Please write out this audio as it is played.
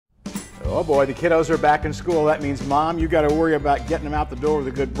Oh boy, the kiddos are back in school. That means, Mom, you got to worry about getting them out the door with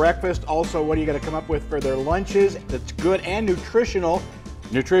a good breakfast. Also, what are you going to come up with for their lunches that's good and nutritional?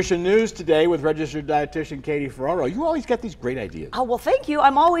 Nutrition news today with registered dietitian Katie Ferraro. You always get these great ideas. Oh, well, thank you.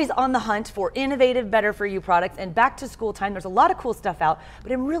 I'm always on the hunt for innovative, better for you products. And back to school time, there's a lot of cool stuff out,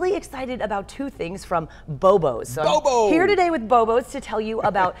 but I'm really excited about two things from Bobo's. So Bobo! I'm here today with Bobo's to tell you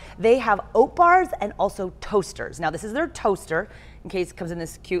about, they have oat bars and also toasters. Now, this is their toaster, in case it comes in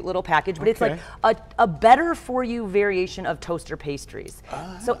this cute little package, but it's like a better for you variation of toaster pastries.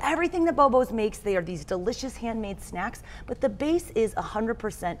 So everything that Bobo's makes, they are these delicious handmade snacks, but the base is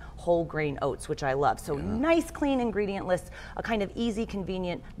 100% whole grain oats, which I love. So nice, clean ingredient list, a kind of easy,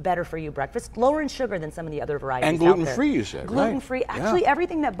 convenient, better for you breakfast, lower in sugar than some of the other varieties and gluten-free, you said, gluten-free. Right? Actually,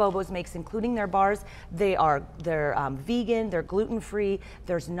 everything that Bobo's makes, including their bars, they're vegan, they're gluten-free.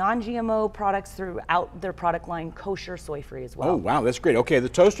 There's non-GMO products throughout their product line, kosher, soy-free as well. Oh, wow, that's great. Okay, the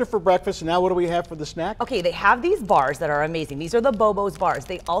toaster for breakfast, and now what do we have for the snack? Okay, they have these bars that are amazing. These are the Bobo's bars.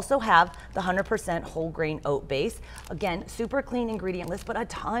 They also have the 100% whole grain oat base. Again, super clean ingredient list, but a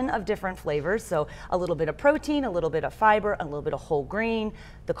ton of different flavors. So a little bit of protein, a little bit of fiber, a little bit of whole grain,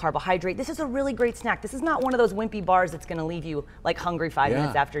 the carbohydrate. This is a really great snack. This is not one of those wimpy bars that's gonna leave you like hungry 5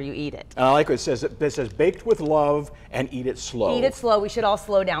 minutes after you eat it. And I like what it says. It says baked with love and eat it slow. Eat it slow. We should all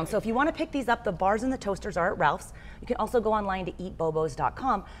slow down. So if you want to pick these up, the bars and the toasters are at Ralph's. You can also go online to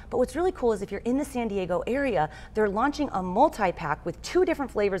eatbobos.com. But what's really cool is if you're in the San Diego area, they're launching a multi-pack with 2 different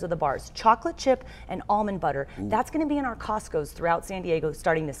flavors of the bars, chocolate chip and almond butter. That's going to be in our Costco's throughout San Diego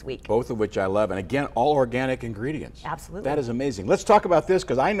starting this week. Both of which I love. And again, all organic ingredients. Absolutely. That is amazing. Let's talk about this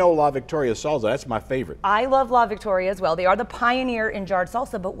because I know La Victoria salsa. That's my favorite. I love La Victoria as well. They are the pioneer in jarred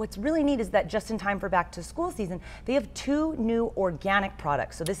salsa, but what's really neat is that just in time for back to school season, they have 2 new organic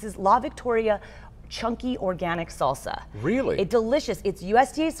products. So this is La Victoria Chunky Organic Salsa. Really? It's delicious. It's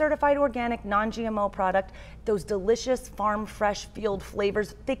USDA certified organic, non-GMO product. Those delicious farm fresh field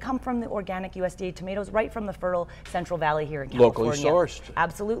flavors, they come from the organic USDA tomatoes right from the fertile Central Valley here in California. Locally sourced.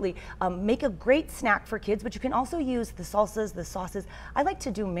 Absolutely. Make a great snack for kids, but you can also use the salsas, the sauces. I like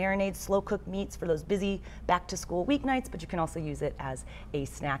to do marinades, slow cooked meats for those busy back to school weeknights, but you can also use it as a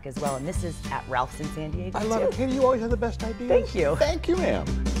snack as well. And this is at Ralph's in San Diego. I love it. Katie, you always have the best ideas. Thank you. Thank you, ma'am.